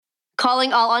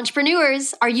Calling all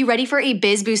entrepreneurs. Are you ready for a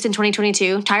biz boost in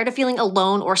 2022? Tired of feeling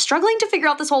alone or struggling to figure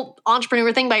out this whole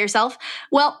entrepreneur thing by yourself?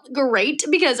 Well, great,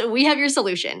 because we have your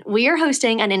solution. We are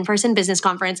hosting an in-person business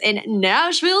conference in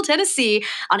Nashville, Tennessee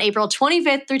on April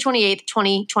 25th through 28th,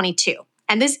 2022.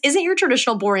 And this isn't your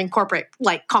traditional boring corporate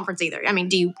conference either. I mean,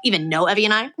 do you even know Evie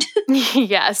and I?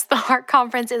 Yes, the Heart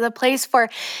Conference is a place for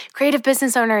creative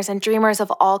business owners and dreamers of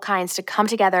all kinds to come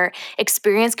together,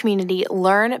 experience community,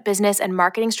 learn business and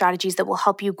marketing strategies that will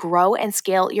help you grow and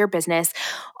scale your business,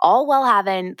 all while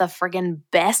having the friggin'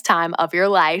 best time of your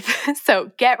life.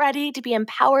 So get ready to be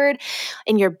empowered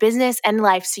in your business and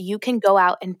life so you can go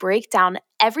out and break down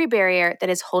every barrier that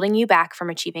is holding you back from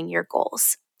achieving your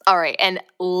goals. All right, and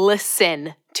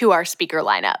listen to our speaker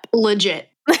lineup. Legit.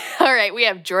 All right, we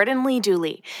have Jordan Lee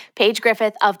Dooley, Paige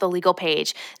Griffith of The Legal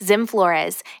Page, Zim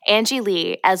Flores, Angie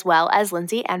Lee, as well as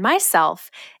Lindsay and myself,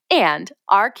 and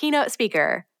our keynote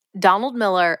speaker, Donald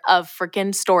Miller of frickin'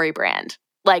 StoryBrand.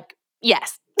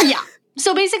 Yes. Yeah.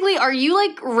 So basically, are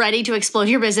you ready to explode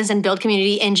your business and build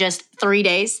community in just 3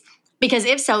 days? Because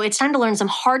if so, it's time to learn some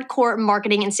hardcore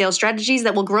marketing and sales strategies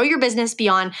that will grow your business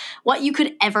beyond what you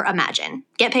could ever imagine.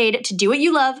 Get paid to do what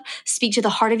you love, speak to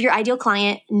the heart of your ideal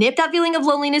client, nip that feeling of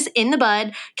loneliness in the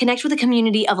bud, connect with a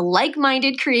community of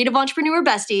like-minded creative entrepreneur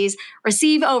besties,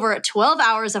 receive over 12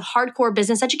 hours of hardcore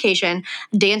business education,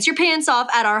 dance your pants off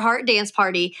at our Heart Dance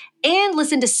Party, and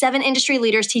listen to 7 industry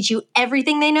leaders teach you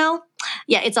everything they know.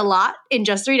 Yeah, it's a lot in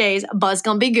just 3 days, but it's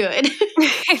gonna be good.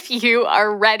 If you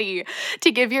are ready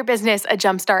to give your business a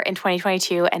jumpstart in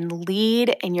 2022 and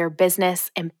lead in your business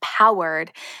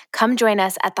empowered, come join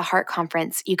us at the Heart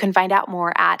Conference. You can find out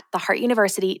more at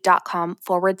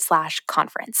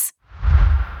theheartuniversity.com/conference.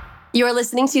 You're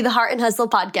listening to the Heart and Hustle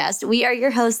podcast. We are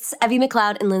your hosts, Evie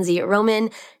McLeod and Lindsay Roman.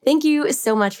 Thank you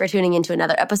so much for tuning into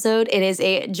another episode. It is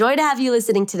a joy to have you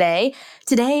listening today.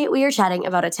 Today, we are chatting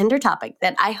about a tender topic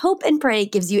that I hope and pray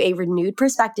gives you a renewed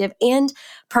perspective and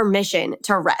permission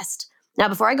to rest. Now,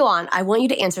 before I go on, I want you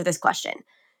to answer this question.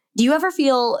 Do you ever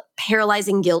feel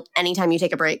paralyzing guilt anytime you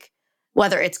take a break?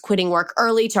 Whether it's quitting work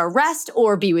early to rest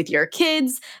or be with your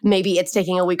kids, maybe it's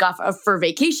taking a week off for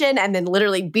vacation and then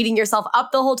literally beating yourself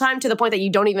up the whole time to the point that you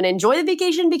don't even enjoy the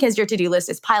vacation because your to-do list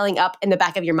is piling up in the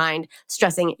back of your mind,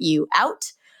 stressing you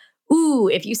out. Ooh,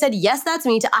 if you said, yes, that's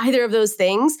me to either of those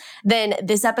things, then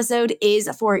this episode is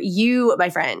for you, my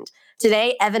friend.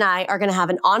 Today, Ev and I are going to have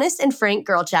an honest and frank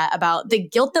girl chat about the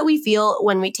guilt that we feel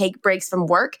when we take breaks from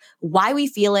work, why we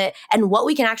feel it, and what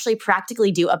we can actually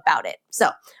practically do about it. So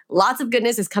lots of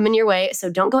goodness is coming your way, so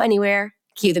don't go anywhere.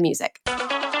 Cue the music.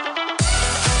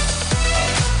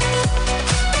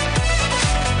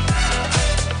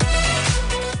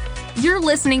 You're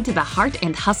listening to the Heart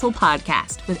and Hustle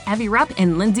podcast with Evie Rupp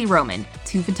and Lindsay Roman,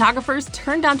 2 photographers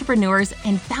turned entrepreneurs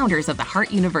and founders of the Heart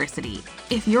University.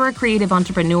 If you're a creative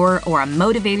entrepreneur or a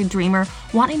motivated dreamer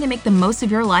wanting to make the most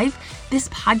of your life, this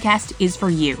podcast is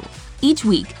for you. Each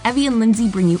week, Evie and Lindsay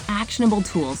bring you actionable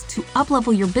tools to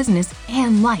uplevel your business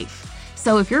and life.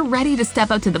 So if you're ready to step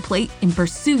up to the plate and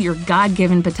pursue your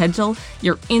God-given potential,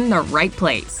 you're in the right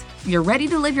place. You're ready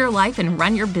to live your life and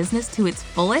run your business to its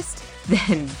fullest?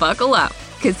 Then buckle up,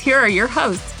 because here are your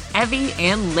hosts, Evie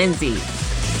and Lindsay.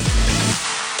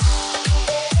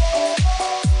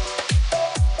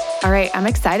 All right, I'm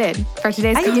excited for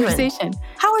today's conversation.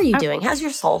 How are you doing? How's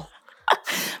your soul?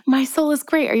 My soul is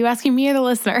great. Are you asking me or the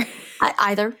listener?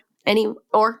 Either, any,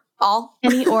 or all.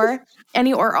 Any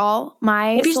or all.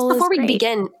 My Maybe soul just before is we great.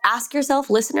 begin, ask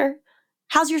yourself, listener,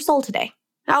 how's your soul today?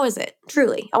 How is it?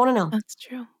 Truly, I want to know. That's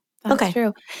true. That's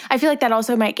true. I feel like that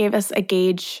also might give us a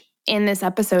gauge in this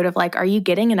episode of are you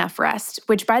getting enough rest?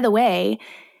 Which, by the way,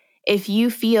 if you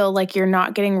feel like you're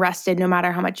not getting rested no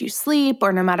matter how much you sleep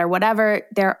or no matter whatever,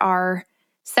 there are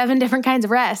 7 different kinds of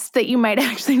rest that you might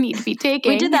actually need to be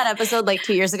taking. We did that episode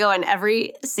 2 years ago, and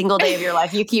every single day of your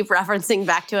life, you keep referencing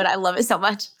back to it. I love it so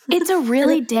much. It's a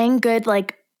really dang good,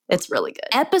 it's really good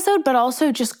episode, but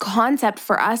also just concept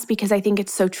for us because I think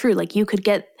it's so true. You could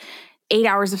get 8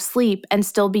 hours of sleep and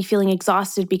still be feeling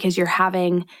exhausted because you're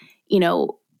having,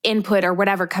 input or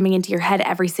whatever coming into your head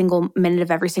every single minute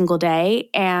of every single day,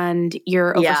 and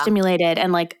you're overstimulated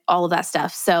and all of that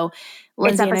stuff. So,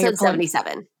 Lindsay, it's episode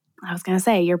 77. I was going to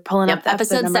say, you're pulling up the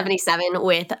episode 77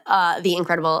 with the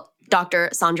incredible Dr.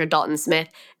 Sandra Dalton Smith.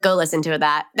 Go listen to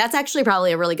that. That's actually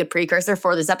probably a really good precursor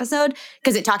for this episode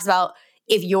because it talks about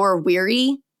if you're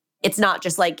weary, it's not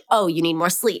just you need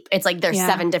more sleep. It's there's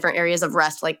 7 different areas of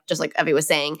rest, just like Evie was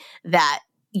saying, that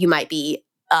you might be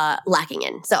lacking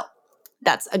in. So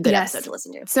that's a good episode to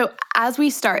listen to. So as we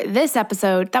start this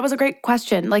episode, that was a great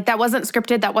question. Like that wasn't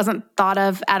scripted. That wasn't thought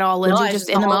of at all. Lindsay just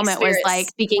in the moment was like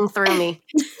speaking through me.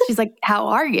 She's like, how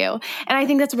are you? And I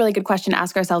think that's a really good question to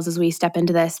ask ourselves as we step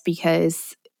into this,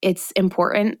 because it's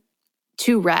important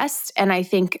to rest. And I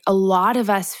think a lot of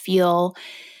us feel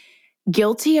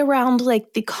guilty around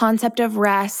like the concept of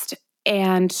rest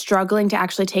and struggling to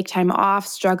actually take time off,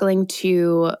 struggling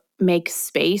to make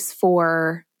space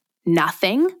for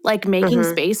nothing, like making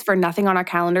space for nothing on our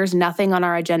calendars, nothing on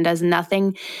our agendas,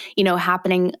 nothing,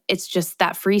 happening. It's just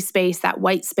that free space, that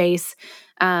white space.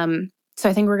 So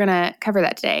I think we're going to cover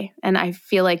that today. And I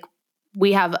feel like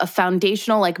we have a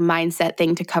foundational like mindset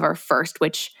thing to cover first,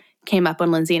 which came up when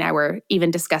Lindsay and I were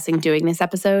even discussing doing this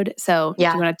episode. So do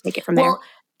you want to take it from there?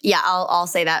 Yeah, I'll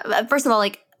say that. First of all,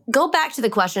 like go back to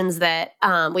the questions that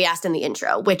we asked in the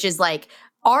intro, which is like,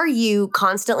 are you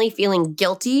constantly feeling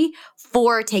guilty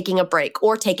for taking a break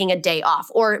or taking a day off?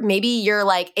 Or maybe you're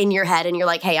like in your head and you're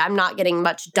like, hey, I'm not getting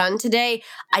much done today.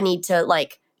 I need to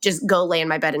like just go lay in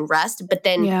my bed and rest. But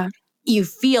then you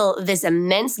feel this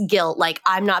immense guilt, like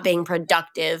I'm not being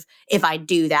productive if I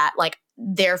do that. Like,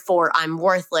 therefore I'm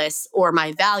worthless, or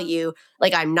my value,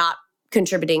 like I'm not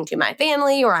contributing to my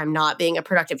family, or I'm not being a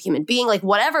productive human being. Like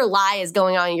whatever lie is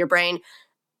going on in your brain,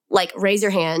 like raise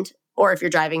your hand. Or if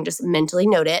you're driving, just mentally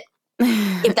note it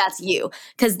if that's you,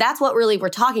 because that's what really we're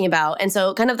talking about. And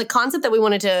so kind of the concept that we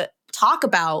wanted to talk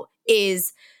about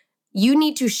is you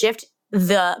need to shift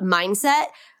the mindset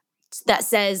that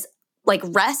says like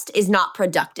rest is not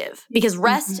productive, because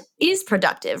rest is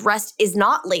productive. Rest is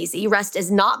not lazy. Rest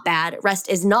is not bad. Rest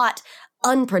is not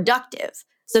unproductive.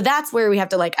 So that's where we have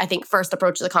to like, I think, first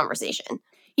approach the conversation.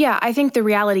 Yeah, I think the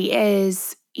reality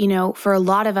is, for a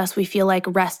lot of us, we feel like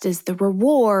rest is the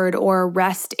reward, or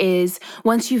rest is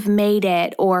once you've made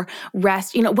it, or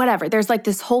rest, whatever. There's like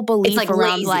this whole belief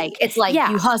around lazy. It's like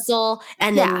you hustle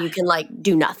and then you can like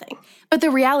do nothing. But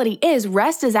the reality is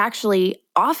rest is actually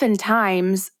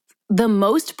oftentimes the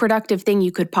most productive thing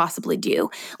you could possibly do.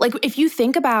 Like if you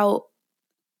think about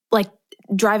like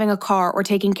driving a car or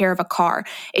taking care of a car,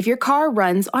 if your car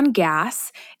runs on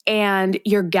gas and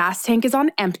your gas tank is on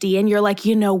empty and you're like,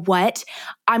 you know what,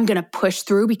 I'm going to push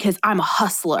through because I'm a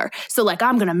hustler. So like,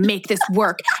 I'm going to make this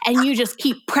work. And you just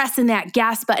keep pressing that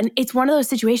gas button. It's one of those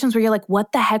situations where you're like,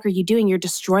 what the heck are you doing? You're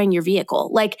destroying your vehicle.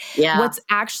 Like what's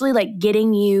actually like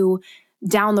getting you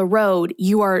down the road,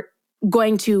 you are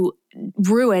going to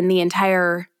ruin the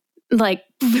entire like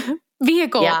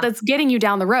vehicle that's getting you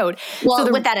down the road. Well,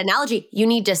 so with that analogy, you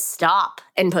need to stop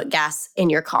and put gas in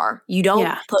your car. You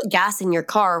don't put gas in your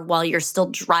car while you're still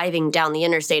driving down the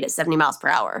interstate at 70 miles per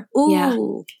hour. Ooh. Yeah.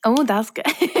 Oh, that's good.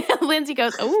 Lindsay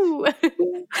goes, ooh.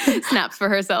 Snaps for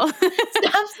herself.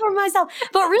 Snaps for myself.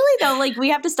 But really though, like we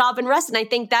have to stop and rest. And I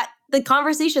think that the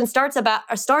conversation starts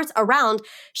around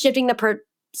shifting the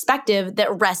perspective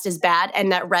that rest is bad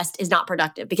and that rest is not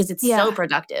productive, because it's so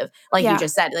productive. Like you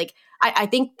just said, like, I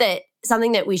think that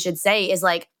something that we should say is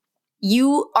like,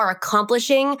 you are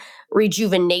accomplishing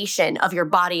rejuvenation of your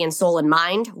body and soul and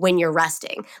mind when you're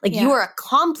resting. Like you are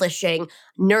accomplishing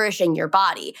nourishing your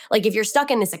body. Like if you're stuck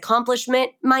in this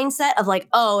accomplishment mindset of like,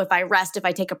 oh, if I rest, if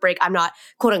I take a break, I'm not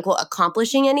quote unquote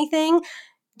accomplishing anything.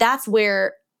 That's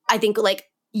where I think like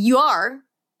you are.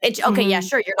 It's okay, yeah,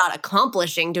 sure, you're not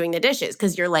accomplishing doing the dishes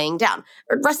because you're laying down.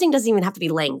 Resting doesn't even have to be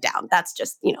laying down. That's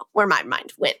just, where my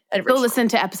mind went originally. Go listen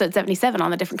to episode 77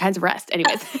 on the different kinds of rest.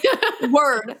 Anyways.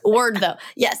 Word though.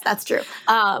 Yes, that's true.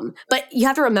 But you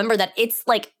have to remember that it's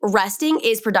like resting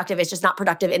is productive. It's just not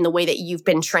productive in the way that you've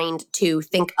been trained to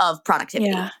think of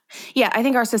productivity. Yeah, I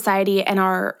think our society and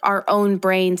our own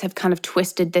brains have kind of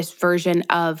twisted this version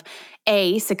of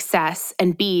A, success,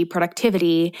 and B,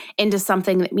 productivity into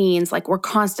something that means like we're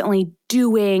constantly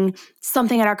doing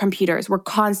something at our computers. We're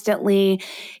constantly,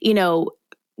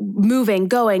 moving,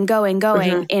 going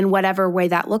in whatever way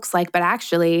that looks like. But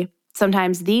actually,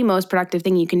 sometimes the most productive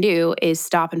thing you can do is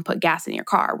stop and put gas in your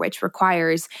car, which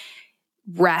requires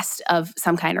rest of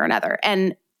some kind or another.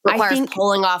 And requires I think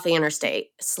pulling off the interstate,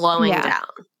 slowing down,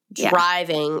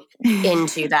 driving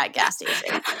into that gas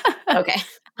station. Okay.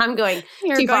 I'm going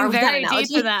too far with that analogy.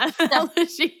 Deep for that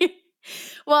analogy.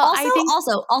 Well, also, I think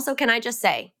also, can I just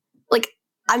say, like,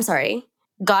 I'm sorry,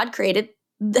 God created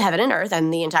the heaven and earth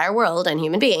and the entire world and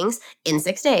human beings in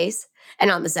 6 days,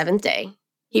 and on the seventh day,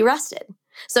 He rested.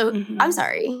 So I'm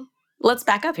sorry, let's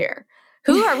back up here.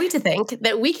 Who are we to think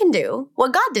that we can do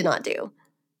what God did not do?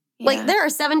 Like, there are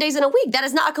 7 days in a week. That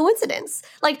is not a coincidence.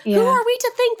 Like, who are we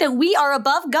to think that we are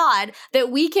above God,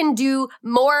 that we can do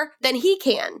more than He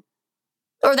can?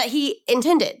 Or that He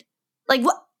intended. Like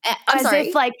what? I'm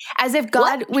sorry. As if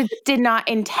God did not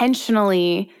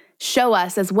intentionally show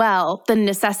us as well the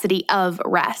necessity of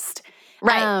rest.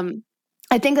 Right.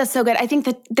 I think that's so good. I think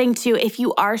the thing too, if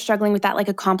you are struggling with that like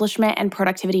accomplishment and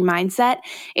productivity mindset,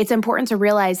 it's important to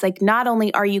realize like not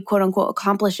only are you quote unquote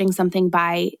accomplishing something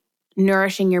by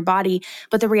nourishing your body,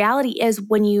 but the reality is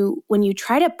when you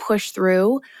try to push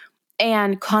through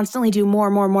and constantly do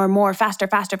more, faster,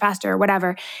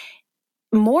 whatever,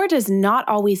 more does not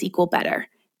always equal better.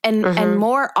 And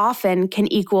more often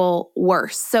can equal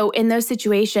worse. So in those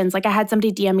situations, like I had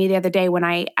somebody DM me the other day when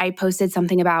I posted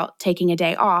something about taking a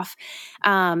day off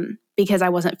because I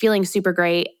wasn't feeling super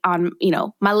great on,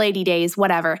 my lady days,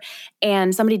 whatever.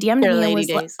 And somebody DM'd me and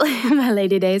was like, my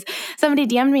lady days. Somebody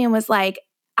DM'd me and was like,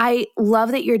 I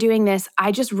love that you're doing this.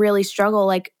 I just really struggle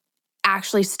like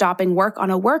actually stopping work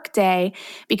on a work day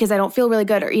because I don't feel really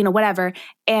good or, whatever.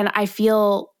 And I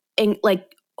feel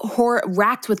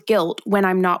racked with guilt when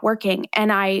I'm not working.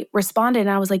 And I responded and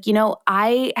I was like,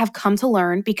 I have come to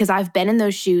learn because I've been in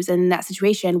those shoes and in that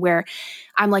situation where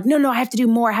I'm like, no, I have to do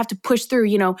more. I have to push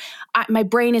through, my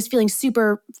brain is feeling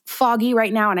super foggy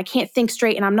right now and I can't think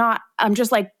straight and I'm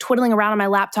just like twiddling around on my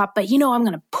laptop, but I'm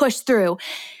going to push through.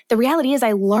 The reality is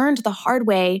I learned the hard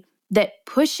way that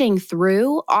pushing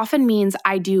through often means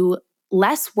I do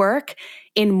less work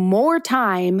in more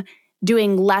time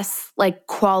doing less like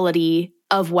quality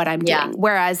of what I'm doing.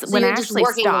 Whereas so when you're I just actually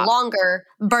working stop, longer,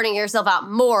 burning yourself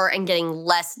out more and getting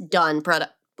less done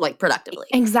productively.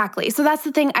 Exactly. So that's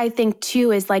the thing I think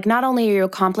too is like not only are you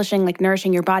accomplishing like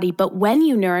nourishing your body, but when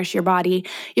you nourish your body,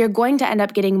 you're going to end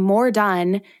up getting more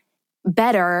done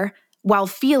better while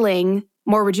feeling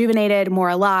more rejuvenated, more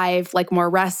alive, like more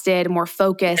rested, more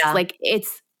focused. Yeah. Like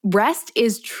rest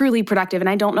is truly productive. And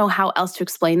I don't know how else to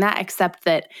explain that except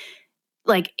that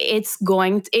like it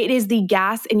is the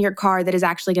gas in your car that is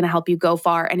actually going to help you go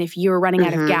far. And if you're running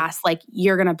out of gas, like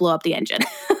you're going to blow up the engine.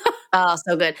 Oh,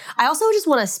 so good. I also just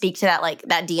want to speak to that, like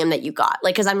that DM that you got,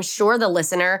 like, cause I'm sure the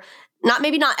listener,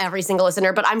 maybe not every single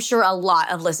listener, but I'm sure a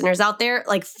lot of listeners out there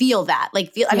like feel that,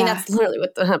 I mean, that's literally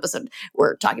what the episode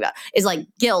we're talking about is like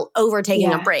guilt over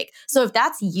taking a break. So if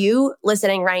that's you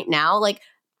listening right now, like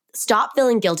stop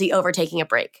feeling guilty over taking a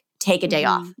break. Take a day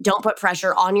off. Don't put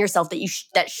pressure on yourself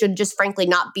that should just frankly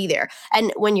not be there.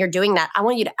 And when you're doing that, I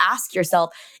want you to ask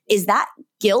yourself, is that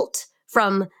guilt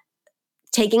from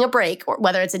taking a break, or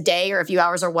whether it's a day or a few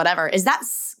hours or whatever, is that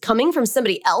coming from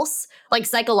somebody else? Like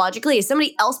psychologically, is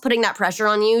somebody else putting that pressure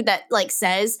on you that like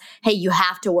says, hey, you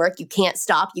have to work, you can't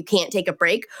stop, you can't take a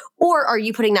break? Or are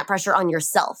you putting that pressure on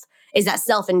yourself? Is that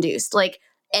self-induced? Like,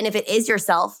 and if it is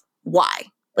yourself, why?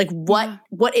 Like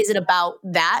what is it about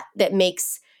that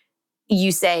makes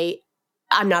you say,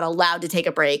 I'm not allowed to take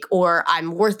a break or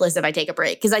I'm worthless if I take a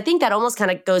break? Because I think that almost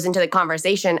kind of goes into the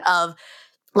conversation of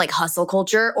like hustle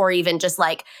culture or even just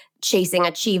like chasing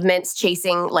achievements,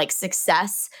 chasing like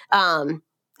success. I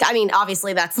mean,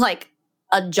 obviously that's like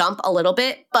a jump a little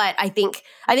bit, but I think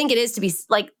it is to be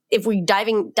like, if we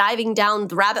diving down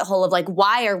the rabbit hole of like,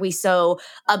 why are we so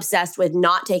obsessed with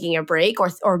not taking a break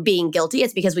or being guilty?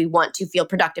 It's because we want to feel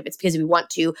productive. It's because we want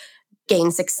to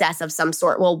gain success of some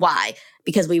sort. Well, why?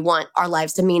 Because we want our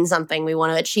lives to mean something. We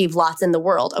want to achieve lots in the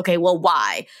world. Okay, well,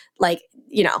 why? Like,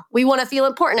 we want to feel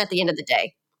important at the end of the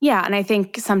day. Yeah. And I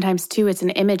think sometimes too, it's an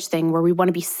image thing where we want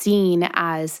to be seen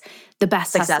as the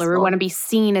best hustler. We want to be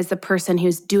seen as the person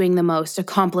who's doing the most,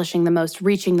 accomplishing the most,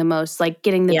 reaching the most, like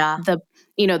getting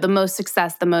the most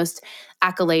success, the most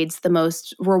accolades, the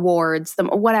most rewards,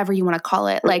 whatever you want to call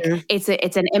it. Like it's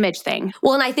an image thing.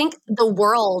 Well, and I think the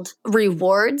world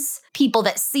rewards people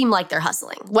that seem like they're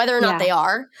hustling, whether or not they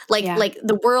are. Like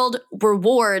the world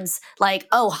rewards like,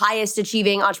 oh, highest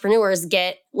achieving entrepreneurs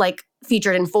get like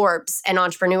featured in Forbes and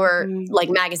Entrepreneur like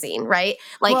magazine, right?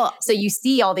 Like, so you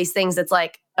see all these things. It's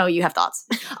like, oh, you have thoughts.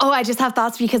 Oh, I just have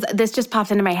thoughts because this just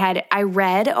popped into my head. I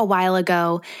read a while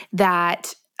ago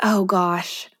that, oh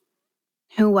gosh,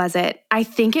 who was it? I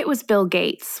think it was Bill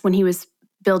Gates when he was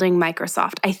building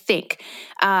Microsoft. I think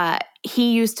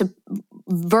he used to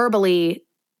verbally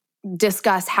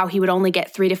discuss how he would only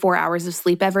get 3 to 4 hours of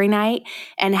sleep every night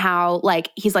and how like,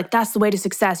 he's like, that's the way to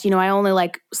success. I only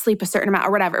like sleep a certain amount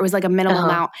or whatever. It was like a minimal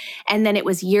amount. And then it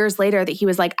was years later that he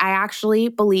was like, I actually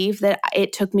believe that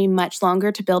it took me much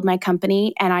longer to build my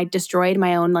company and I destroyed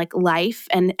my own like life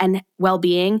and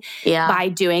well-being by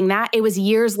doing that. It was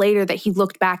years later that he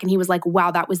looked back and he was like,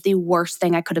 wow, that was the worst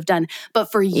thing I could have done.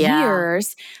 But for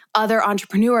years, other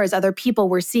entrepreneurs, other people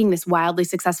were seeing this wildly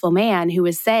successful man who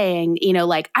was saying,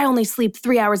 like, I only sleep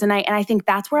 3 hours a night. And I think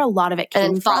that's where a lot of it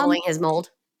came from. Following his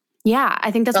mold. Yeah,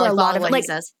 I think that's where a lot of it, like,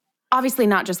 says. Obviously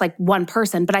not just like one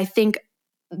person, but I think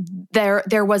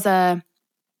there was a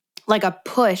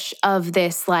push of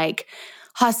this like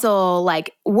hustle,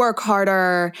 like work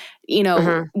harder,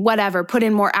 whatever, put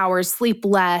in more hours, sleep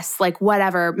less, like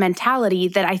whatever mentality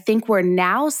that I think we're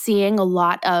now seeing a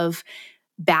lot of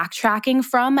backtracking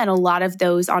from. And a lot of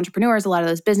those entrepreneurs, a lot of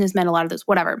those businessmen, a lot of those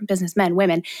businessmen,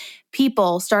 women,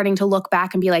 people starting to look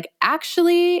back and be like,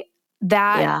 actually,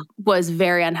 that was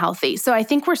very unhealthy. So I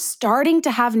think we're starting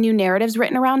to have new narratives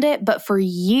written around it. But for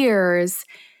years,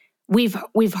 we've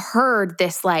heard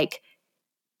this like,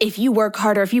 if you work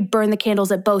harder, if you burn the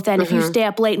candles at both ends, if you stay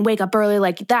up late and wake up early,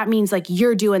 like that means like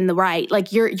you're doing the right,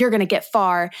 like you're going to get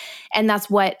far. And that's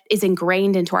what is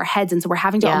ingrained into our heads. And so we're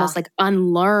having to almost like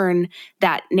unlearn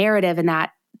that narrative and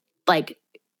that like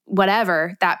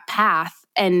whatever, that path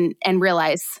and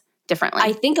realize differently.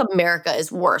 I think America is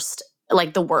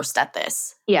the worst at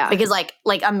this. Yeah. Because like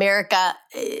America,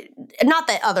 not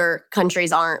that other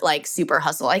countries aren't like super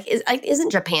hustle. Like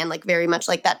isn't Japan like very much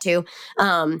like that too?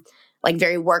 Like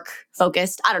very work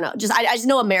focused. I don't know. I just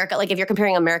know America. Like if you're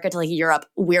comparing America to like Europe,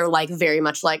 we're like very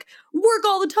much like work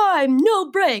all the time, no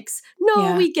breaks,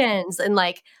 no weekends. And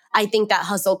like, I think that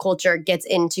hustle culture gets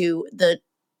into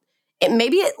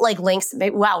maybe it like links,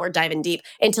 wow, we're diving deep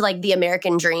into like the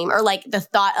American dream or like the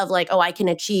thought of like, oh, I can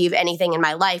achieve anything in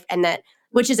my life. And that,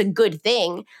 which is a good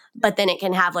thing, but then it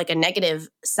can have like a negative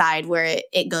side where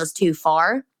it goes too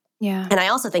far. Yeah. And I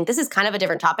also think this is kind of a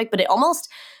different topic, but it almost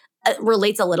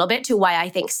relates a little bit to why I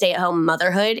think stay-at-home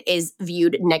motherhood is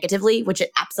viewed negatively, which it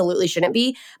absolutely shouldn't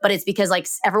be. But it's because like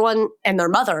everyone and their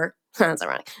mother, that's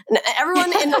ironic,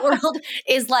 everyone in the world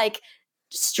is like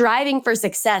striving for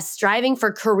success, striving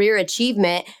for career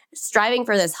achievement, striving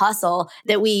for this hustle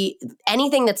that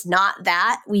anything that's not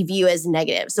that we view as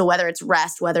negative. So whether it's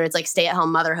rest, whether it's like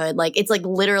stay-at-home motherhood, like it's like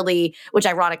literally, which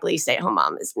ironically stay-at-home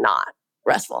mom is not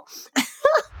restful.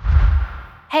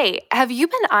 Hey, have you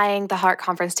been eyeing the Heart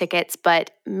Conference tickets,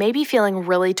 but maybe feeling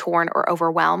really torn or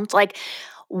overwhelmed? Like,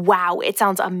 wow, it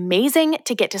sounds amazing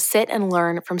to get to sit and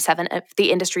learn from 7 of the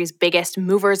industry's biggest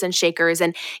movers and shakers,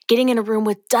 and getting in a room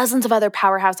with dozens of other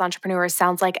powerhouse entrepreneurs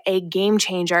sounds like a game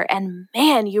changer. And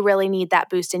man, you really need that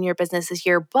boost in your business this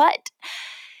year, but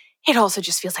it also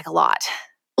just feels like a lot.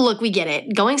 Look, we get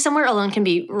it. Going somewhere alone can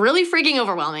be really freaking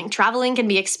overwhelming. Traveling can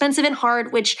be expensive and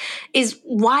hard, which is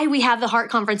why we have the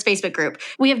Heart Conference Facebook group.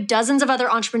 We have dozens of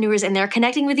other entrepreneurs in there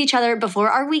connecting with each other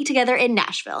before our week together in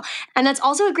Nashville. And that's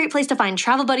also a great place to find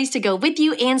travel buddies to go with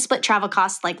you and split travel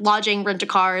costs like lodging,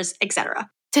 rent-a-cars, etc.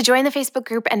 To join the Facebook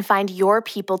group and find your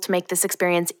people to make this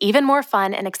experience even more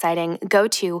fun and exciting, go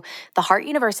to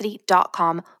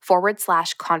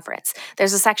theheartuniversity.com/conference.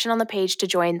 There's a section on the page to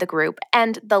join the group,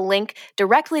 and the link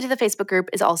directly to the Facebook group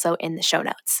is also in the show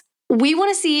notes. We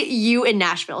want to see you in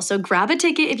Nashville, so grab a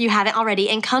ticket if you haven't already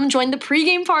and come join the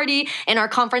pregame party in our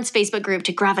conference Facebook group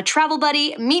to grab a travel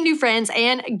buddy, meet new friends,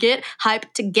 and get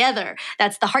hyped together.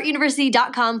 That's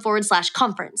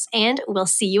theheartuniversity.com/conference, and we'll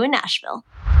see you in Nashville.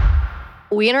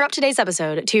 We interrupt today's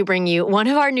episode to bring you one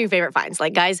of our new favorite finds.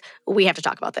 Like, guys, we have to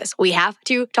talk about this. We have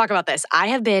to talk about this. I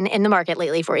have been in the market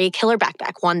lately for a killer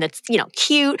backpack, one that's,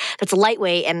 cute, that's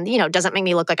lightweight, and, doesn't make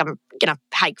me look like I'm going to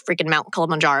hike freaking Mount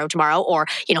Kilimanjaro tomorrow or,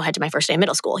 head to my first day of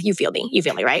middle school. You feel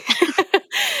me, right?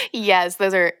 Yes,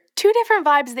 those are two different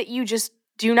vibes that you just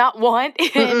do not want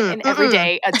in an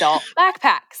everyday adult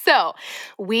backpack. So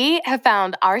we have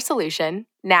found our solution,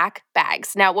 Knack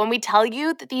bags. Now, when we tell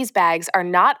you that these bags are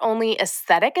not only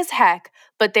aesthetic as heck,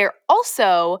 but they're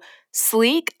also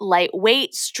sleek,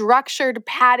 lightweight, structured,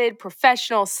 padded,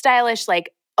 professional, stylish, like,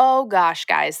 oh gosh,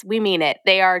 guys, we mean it.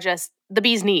 They are just the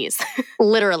bee's knees.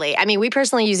 Literally. I mean, we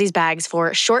personally use these bags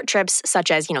for short trips such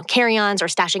as, carry-ons or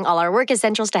stashing all our work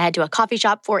essentials to head to a coffee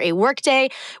shop for a work day.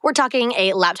 We're talking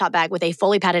a laptop bag with a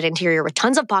fully padded interior with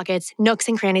tons of pockets, nooks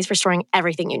and crannies for storing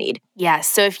everything you need. Yes.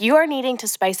 So if you are needing to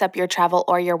spice up your travel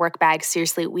or your work bag,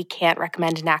 seriously, we can't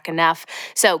recommend Knack enough.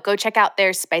 So go check out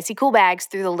their spicy cool bags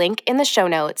through the link in the show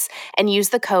notes and use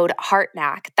the code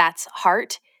HEARTKNACK. That's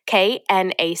HEART,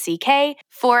 KNACK,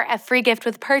 for a free gift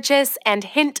with purchase. And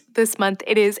hint, this month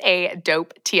it is a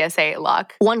dope TSA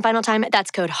lock. One final time,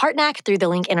 that's code HEARTKNACK through the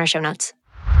link in our show notes.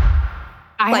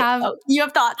 You have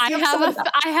thoughts. I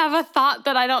have a thought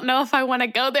that I don't know if I want to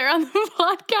go there on the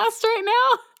podcast right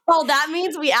now. Well, that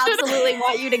means we absolutely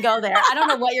want you to go there. I don't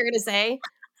know what you're going to say.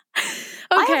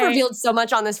 I have revealed so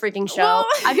much on this freaking show. Well,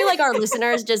 I feel like our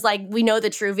listeners just we know the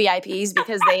true VIPs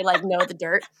because they know the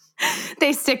dirt.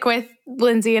 They stick with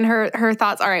Lindsay and her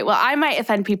thoughts. All right. Well, I might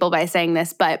offend people by saying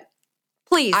this, but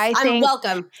please, I'm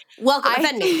welcome.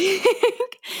 Offend me.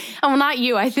 Well, not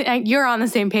you. I think you're on the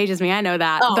same page as me. I know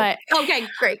that. Oh, but okay,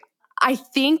 great. I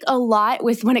think a lot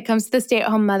with when it comes to the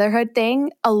stay-at-home motherhood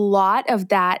thing, a lot of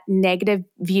that negative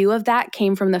view of that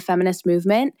came from the feminist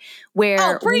movement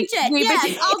where preach it.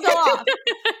 Yes, I'll go off.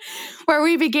 Where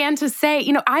we began to say,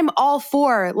 I'm all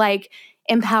for like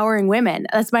empowering women.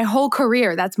 That's my whole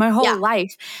career. That's my whole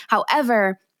life.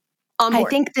 However, I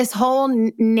think this whole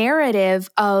narrative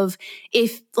of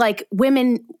if like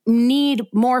women need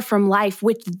more from life,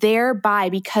 which thereby,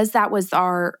 because that was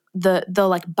the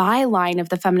like byline of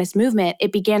the feminist movement,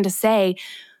 it began to say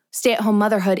stay-at-home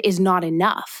motherhood is not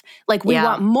enough. Like we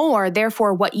want more,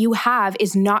 therefore what you have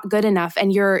is not good enough.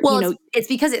 And it's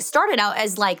because it started out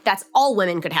as like that's all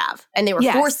women could have, and they were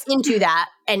forced into that,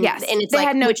 and it's they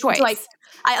had no choice.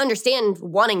 I understand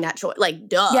wanting that choice. Like,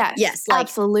 duh. Yes, like,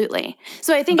 absolutely.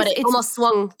 So I think but it's almost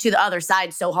swung to the other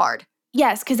side so hard.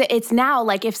 Yes, because it's now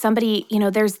like if somebody,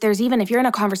 there's even if you're in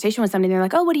a conversation with somebody, they're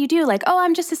like, oh, what do you do? Like, oh,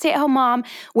 I'm just a stay-at-home mom.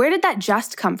 Where did that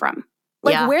just come from?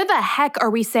 Like, where the heck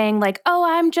are we saying like, oh,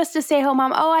 I'm just a stay-at-home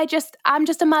mom. Oh, I'm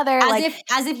just a mother.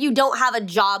 As if you don't have a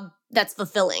job that's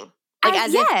fulfilling. Like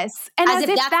as if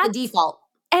that's the default.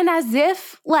 And as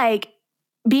if like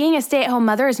being a stay-at-home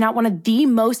mother is not one of the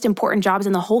most important jobs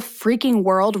in the whole freaking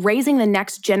world. Raising the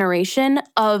next generation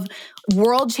of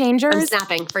world changers. I'm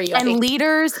snapping for you. And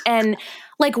leaders and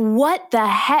like, what the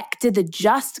heck did the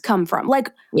just come from?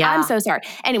 Like, I'm so sorry.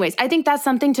 Anyways, I think that's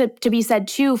something to be said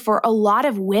too for a lot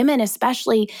of women,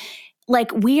 especially.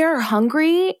 Like, we are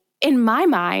hungry. In my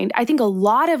mind, I think a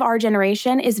lot of our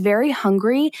generation is very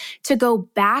hungry to go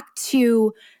back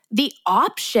to the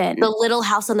option. The Little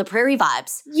House on the Prairie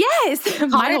vibes. Yes.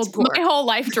 my whole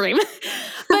life dream.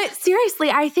 But seriously,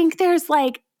 I think there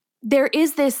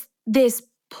is this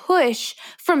push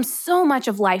from so much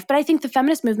of life. But I think the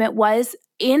feminist movement was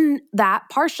in that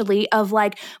partially of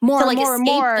like more and more and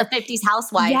more. The 50s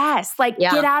housewife. Yes. Like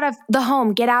get out of the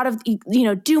home, get out of,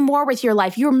 do more with your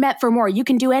life. You're meant for more. You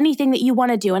can do anything that you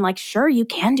want to do. And like, sure, you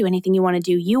can do anything you want to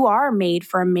do. You are made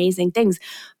for amazing things.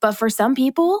 But for some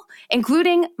people,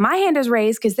 including my hand is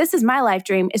raised, because this is my life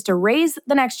dream, is to raise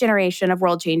the next generation of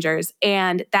world changers.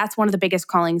 And that's one of the biggest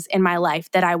callings in my life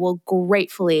that I will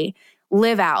gratefully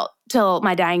live out till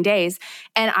my dying days.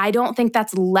 And I don't think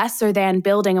that's lesser than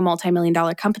building a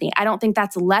multi-million-dollar company. I don't think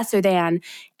that's lesser than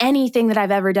anything that I've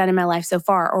ever done in my life so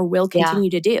far or will continue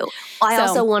to do.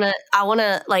 Well, I want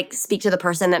to like speak to the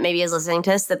person that maybe is listening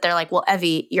to this, that they're like, well,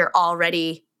 Evie, you're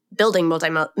already building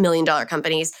multi-million-dollar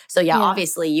companies. So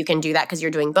obviously you can do that because you're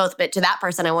doing both. But to that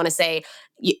person, I want to say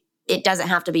it doesn't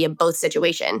have to be a both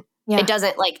situation. Yeah. It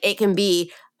doesn't it can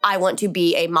be, I want to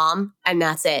be a mom and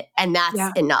that's it. And that's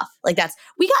enough. Like I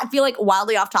feel like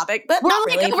wildly off topic, but not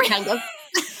really. Kind of.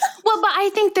 Well, but I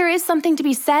think there is something to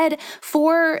be said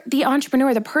for the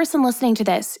entrepreneur, the person listening to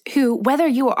this, who, whether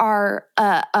you are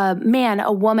a man,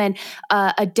 a woman,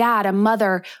 a dad, a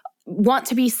mother, want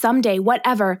to be someday,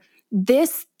 whatever,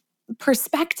 this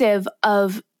perspective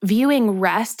of viewing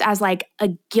rest as like a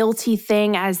guilty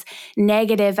thing, as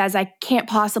negative, as I can't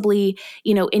possibly,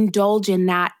 indulge in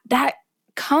that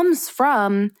comes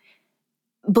from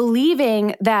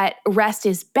believing that rest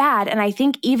is bad. And I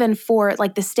think even for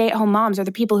like the stay-at-home moms or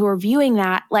the people who are viewing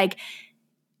that, like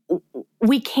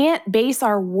we can't base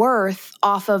our worth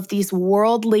off of these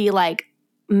worldly like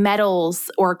medals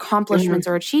or accomplishments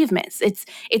or achievements.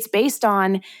 It's based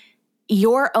on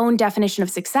your own definition of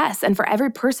success. And for every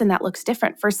person that looks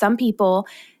different. For some people,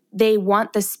 they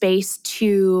want the space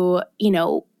to,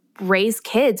 raise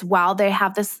kids while they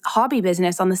have this hobby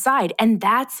business on the side. And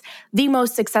that's the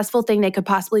most successful thing they could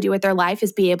possibly do with their life,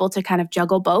 is be able to kind of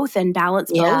juggle both and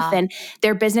balance both. And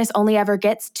their business only ever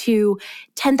gets to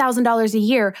 $10,000 a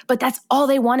year, but that's all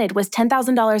they wanted was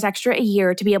 $10,000 extra a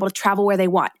year to be able to travel where they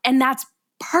want. And that's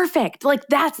perfect. Like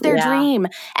that's their dream.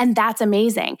 And that's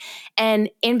amazing. And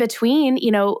in between,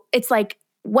 it's like,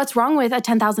 what's wrong with a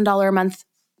 $10,000 a month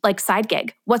like side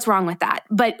gig? What's wrong with that?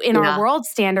 But in our world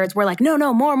standards, we're like,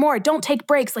 no, more. Don't take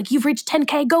breaks. Like you've reached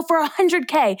 10K, go for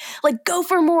 100K, like go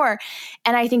for more.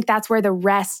 And I think that's where the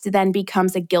rest then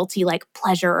becomes a guilty like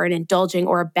pleasure or an indulging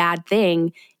or a bad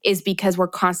thing, is because we're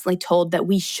constantly told that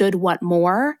we should want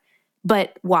more,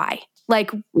 but why?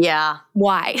 Like,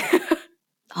 why?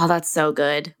 Oh, that's so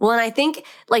good. Well, and I think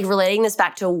like relating this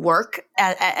back to work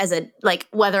as a, like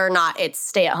whether or not it's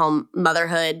stay-at-home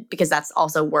motherhood, because that's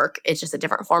also work. It's just a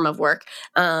different form of work.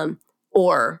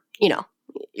 Or,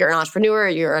 you're an entrepreneur,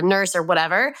 you're a nurse or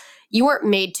whatever. You weren't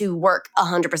made to work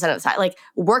 100% of the time. Like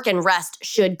work and rest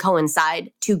should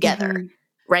coincide together,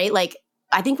 right? Like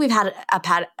I think we've had a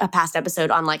past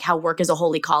episode on like how work is a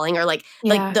holy calling, or like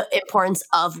the importance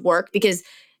of work, because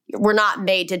we're not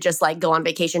made to just like go on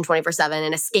vacation 24/7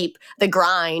 and escape the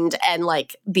grind and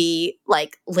like be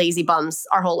like lazy bums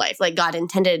our whole life. Like God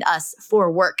intended us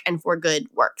for work and for good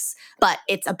works, but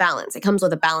it's a balance. It comes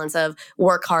with a balance of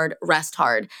work hard, rest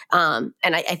hard. And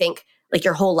I think like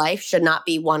your whole life should not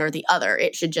be one or the other.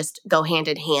 It should just go hand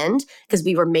in hand because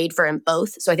we were made for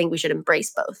both. So I think we should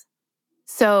embrace both.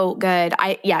 So good.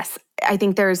 I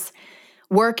think there's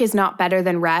work is not better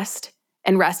than rest,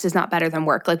 and rest is not better than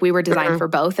work. Like we were designed for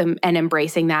both, and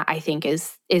embracing that, I think,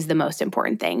 is the most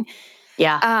important thing.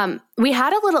 Yeah. We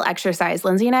had a little exercise,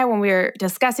 Lindsay and I, when we were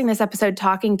discussing this episode,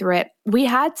 talking through it. We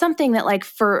had something that, like,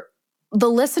 for the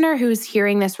listener who's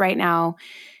hearing this right now,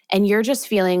 and you're just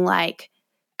feeling like,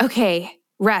 okay,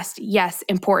 rest, yes,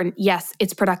 important, yes,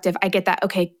 it's productive. I get that.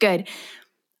 Okay, good.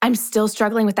 I'm still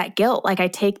struggling with that guilt. Like I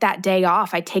take that day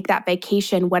off, I take that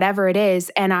vacation, whatever it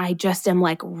is, and I just am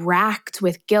like racked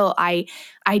with guilt. I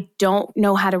don't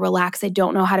know how to relax. I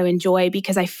don't know how to enjoy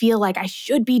because I feel like I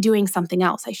should be doing something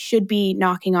else. I should be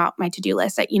knocking out my to-do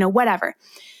list, whatever.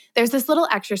 There's this little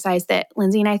exercise that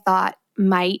Lindsay and I thought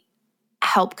might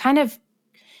help kind of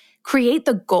create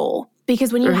the goal.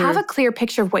 Because when you have a clear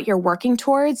picture of what you're working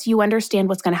towards, you understand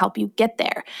what's going to help you get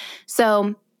there.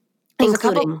 So there's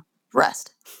including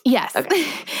rest. Yes. Okay.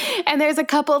 And there's a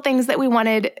couple of things that we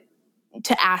wanted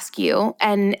to ask you,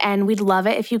 and we'd love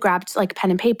it if you grabbed like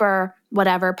pen and paper,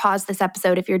 whatever, pause this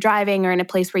episode if you're driving or in a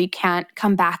place where you can't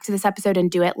come back to this episode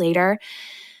and do it later.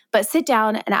 But sit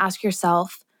down and ask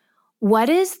yourself, what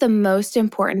is the most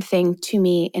important thing to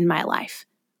me in my life?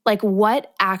 Like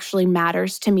what actually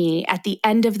matters to me at the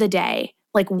end of the day?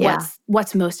 Like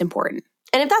what's most important?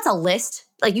 And if that's a list,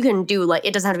 like you can do like,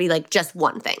 it doesn't have to be like just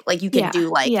one thing. Like you can do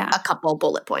like a couple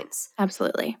bullet points.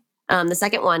 Absolutely. The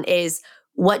second one is,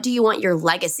 what do you want your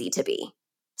legacy to be?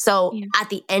 So at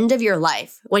the end of your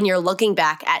life, when you're looking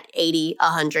back at 80,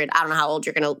 100, I don't know how old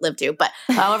you're going to live to, but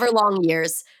however long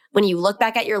years, when you look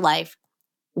back at your life,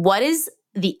 what is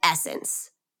the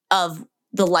essence of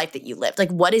the life that you lived?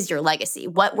 Like, what is your legacy?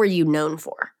 What were you known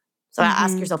for? So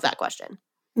ask yourself that question.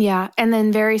 Yeah. And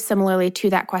then very similarly to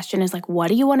that question is like, what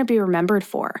do you want to be remembered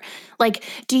for? Like,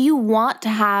 do you want to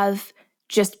have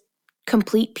just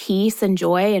complete peace and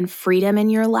joy and freedom in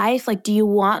your life? Like, do you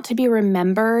want to be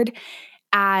remembered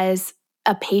as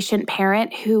a patient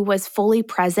parent who was fully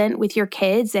present with your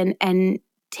kids and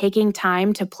taking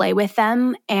time to play with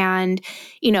them and,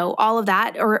 all of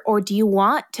that? Or do you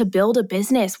want to build a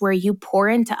business where you pour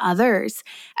into others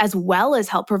as well as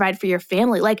help provide for your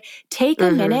family? Like take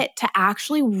a minute to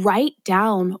actually write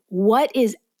down what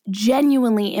is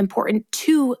genuinely important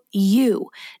to you,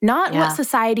 not what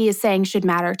society is saying should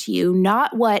matter to you,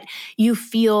 not what you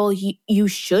feel you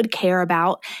should care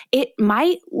about. It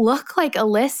might look like a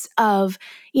list of,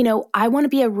 I want to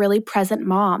be a really present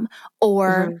mom,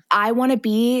 or I want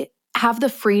to have the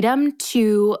freedom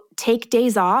to take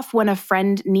days off when a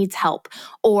friend needs help,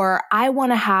 or I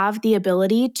want to have the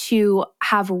ability to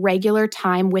have regular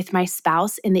time with my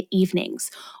spouse in the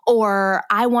evenings, or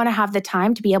I want to have the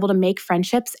time to be able to make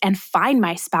friendships and find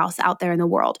my spouse out there in the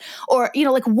world, or,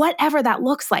 like whatever that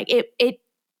looks like. It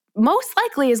most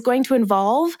likely is going to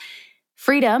involve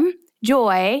freedom,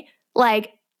 joy,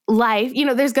 like life.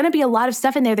 There's going to be a lot of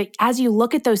stuff in there that as you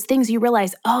look at those things, you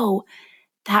realize, oh,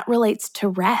 that relates to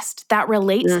rest. That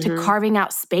relates to carving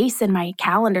out space in my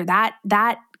calendar.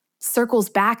 That circles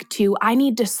back to I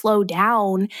need to slow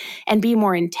down and be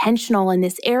more intentional in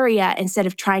this area instead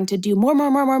of trying to do more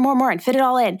and fit it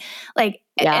all in.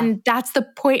 And that's the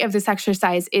point of this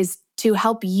exercise, is to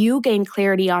help you gain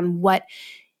clarity on what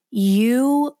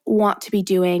you want to be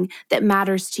doing that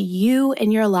matters to you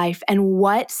in your life and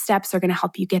what steps are going to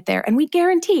help you get there. And we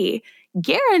guarantee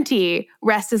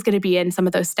rest is going to be in some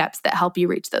of those steps that help you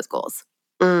reach those goals.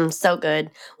 So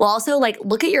good. Well, also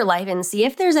look at your life and see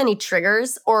if there's any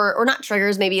triggers or not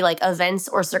triggers, maybe like events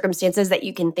or circumstances that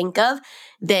you can think of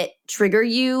that trigger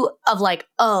you of like,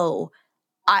 oh,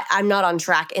 I'm not on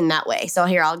track in that way. So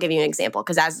here, I'll give you an example.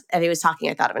 Because as Evie was talking,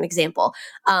 I thought of an example.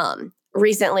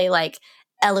 Recently, like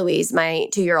Eloise, my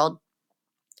 2-year-old,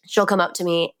 she'll come up to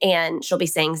me and she'll be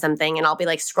saying something and I'll be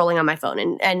like scrolling on my phone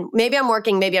and maybe I'm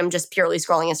working, maybe I'm just purely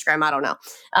scrolling Instagram. I don't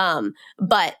know.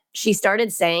 But she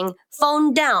started saying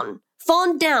phone down,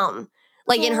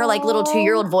 like in her like little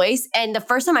 2-year-old voice. And the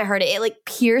first time I heard it, it like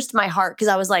pierced my heart because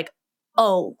I was like,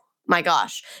 oh my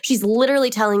gosh, she's literally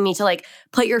telling me to like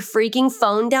put your freaking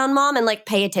phone down, mom, and like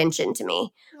pay attention to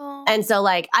me. And so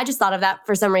like, I just thought of that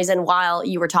for some reason while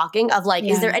you were talking of like,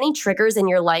 is there any triggers in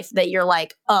your life that you're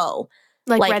like, oh,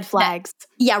 like red flags?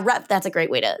 That's a great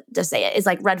way to say it. Is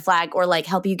like red flag, or like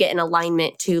help you get in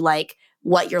alignment to like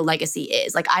what your legacy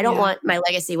is. Like, I don't want my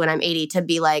legacy when I'm 80 to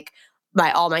be like,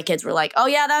 all my kids were like, oh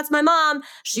yeah, that's my mom.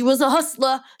 She was a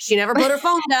hustler. She never put her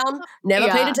phone down, never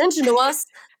paid attention to us,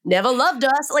 never loved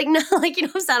us. Like, no, like, you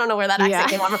know, I don't know where that accent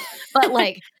came from, but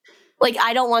like,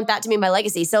 I don't want that to be my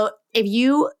legacy. So if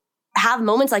you have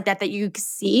moments like that you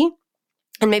see,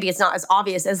 and maybe it's not as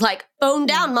obvious as like, phone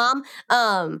down,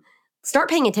 mom, start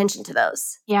paying attention to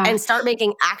those and start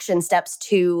making action steps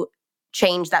to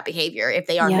change that behavior if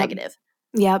they are negative.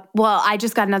 Yep. Well, I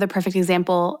just got another perfect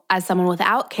example as someone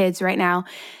without kids right now.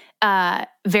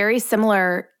 Very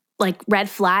similar, like red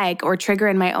flag or trigger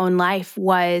in my own life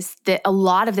was that a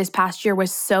lot of this past year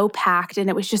was so packed and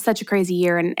it was just such a crazy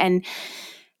year. And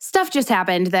stuff just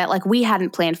happened that like we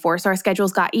hadn't planned for. So our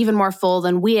schedules got even more full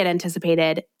than we had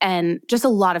anticipated and just a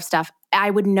lot of stuff. I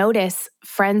would notice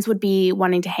friends would be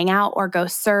wanting to hang out or go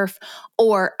surf,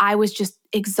 or I was just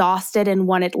exhausted and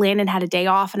Landon had a day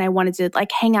off and I wanted to like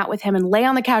hang out with him and lay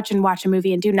on the couch and watch a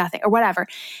movie and do nothing or whatever.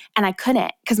 And I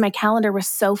couldn't because my calendar was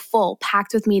so full,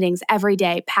 packed with meetings every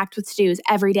day, packed with to-dos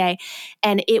every day.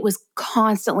 And it was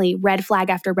constantly red flag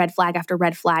after red flag after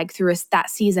red flag through that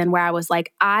season where I was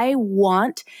like, I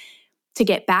want to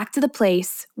get back to the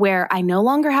place where I no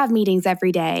longer have meetings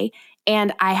every day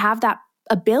and I have that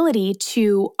ability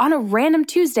to, on a random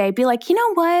Tuesday, be like, you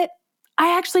know what?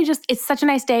 I actually it's such a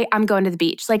nice day. I'm going to the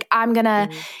beach. Like I'm going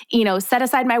to, set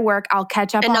aside my work. I'll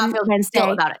catch up on Wednesday.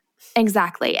 About it.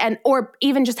 Exactly. Or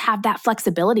even just have that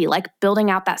flexibility, like building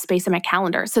out that space in my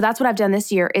calendar. So that's what I've done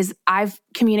this year is I've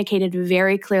communicated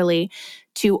very clearly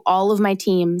to all of my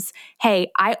teams,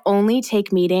 hey, I only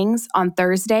take meetings on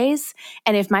Thursdays.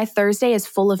 And if my Thursday is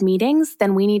full of meetings,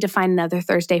 then we need to find another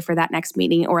Thursday for that next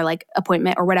meeting or like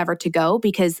appointment or whatever to go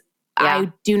because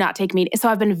I do not take meetings. So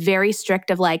I've been very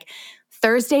strict of like,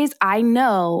 Thursdays, I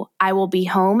know I will be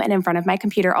home and in front of my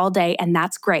computer all day, and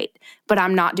that's great, but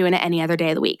I'm not doing it any other day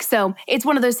of the week. So it's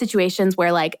one of those situations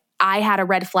where like I had a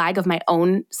red flag of my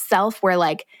own self where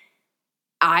like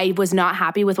I was not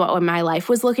happy with what my life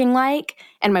was looking like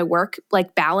and my work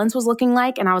like balance was looking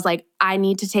like. And I was like, I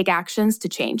need to take actions to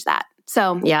change that.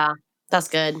 So yeah, that's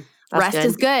good. Rest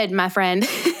is good, my friend.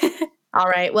 All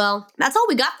right. Well, that's all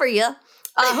we got for you.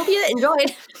 Hope you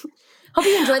enjoyed. Hope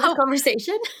you enjoyed the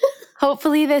conversation.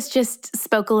 Hopefully this just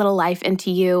spoke a little life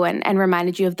into you and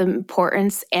reminded you of the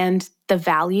importance and the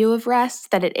value of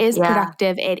rest, that it is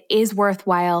productive, it is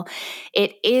worthwhile.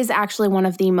 It is actually one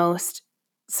of the most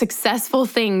successful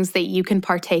things that you can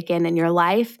partake in your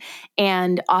life.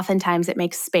 And oftentimes it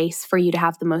makes space for you to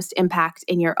have the most impact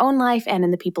in your own life and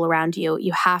in the people around you.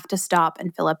 You have to stop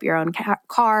and fill up your own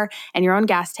car and your own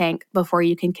gas tank before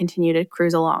you can continue to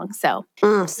cruise along. So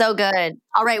so good.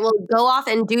 All right, well, go off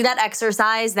and do that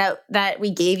exercise that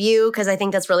we gave you because I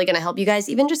think that's really going to help you guys,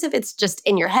 even just if it's just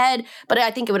in your head. But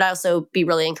I think it would also be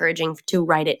really encouraging to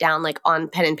write it down like on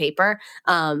pen and paper.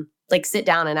 Like sit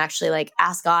down and actually like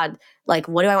ask God, like,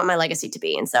 what do I want my legacy to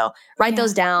be? And so write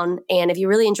those down. And if you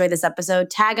really enjoyed this episode,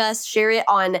 tag us, share it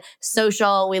on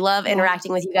social. We love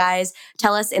interacting with you guys.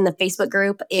 Tell us in the Facebook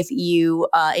group if you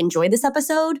enjoyed this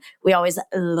episode. We always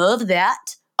love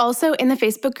that. Also in the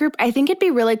Facebook group, I think it'd be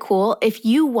really cool if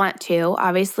you want to.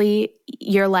 Obviously,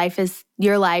 your life is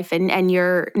your life and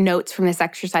your notes from this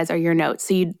exercise are your notes.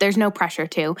 So there's no pressure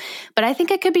to. But I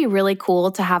think it could be really cool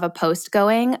to have a post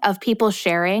going of people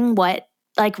sharing what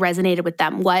like resonated with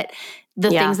them, what the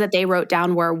things that they wrote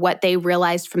down were, what they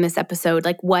realized from this episode,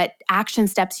 like what action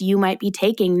steps you might be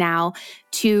taking now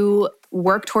to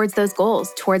work towards those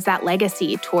goals, towards that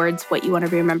legacy, towards what you want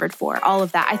to be remembered for, all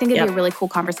of that. I think it'd be a really cool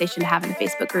conversation to have in the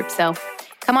Facebook group. So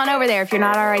come on over there if you're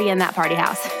not already in that party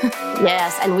house.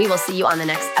 Yes, and we will see you on the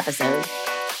next episode.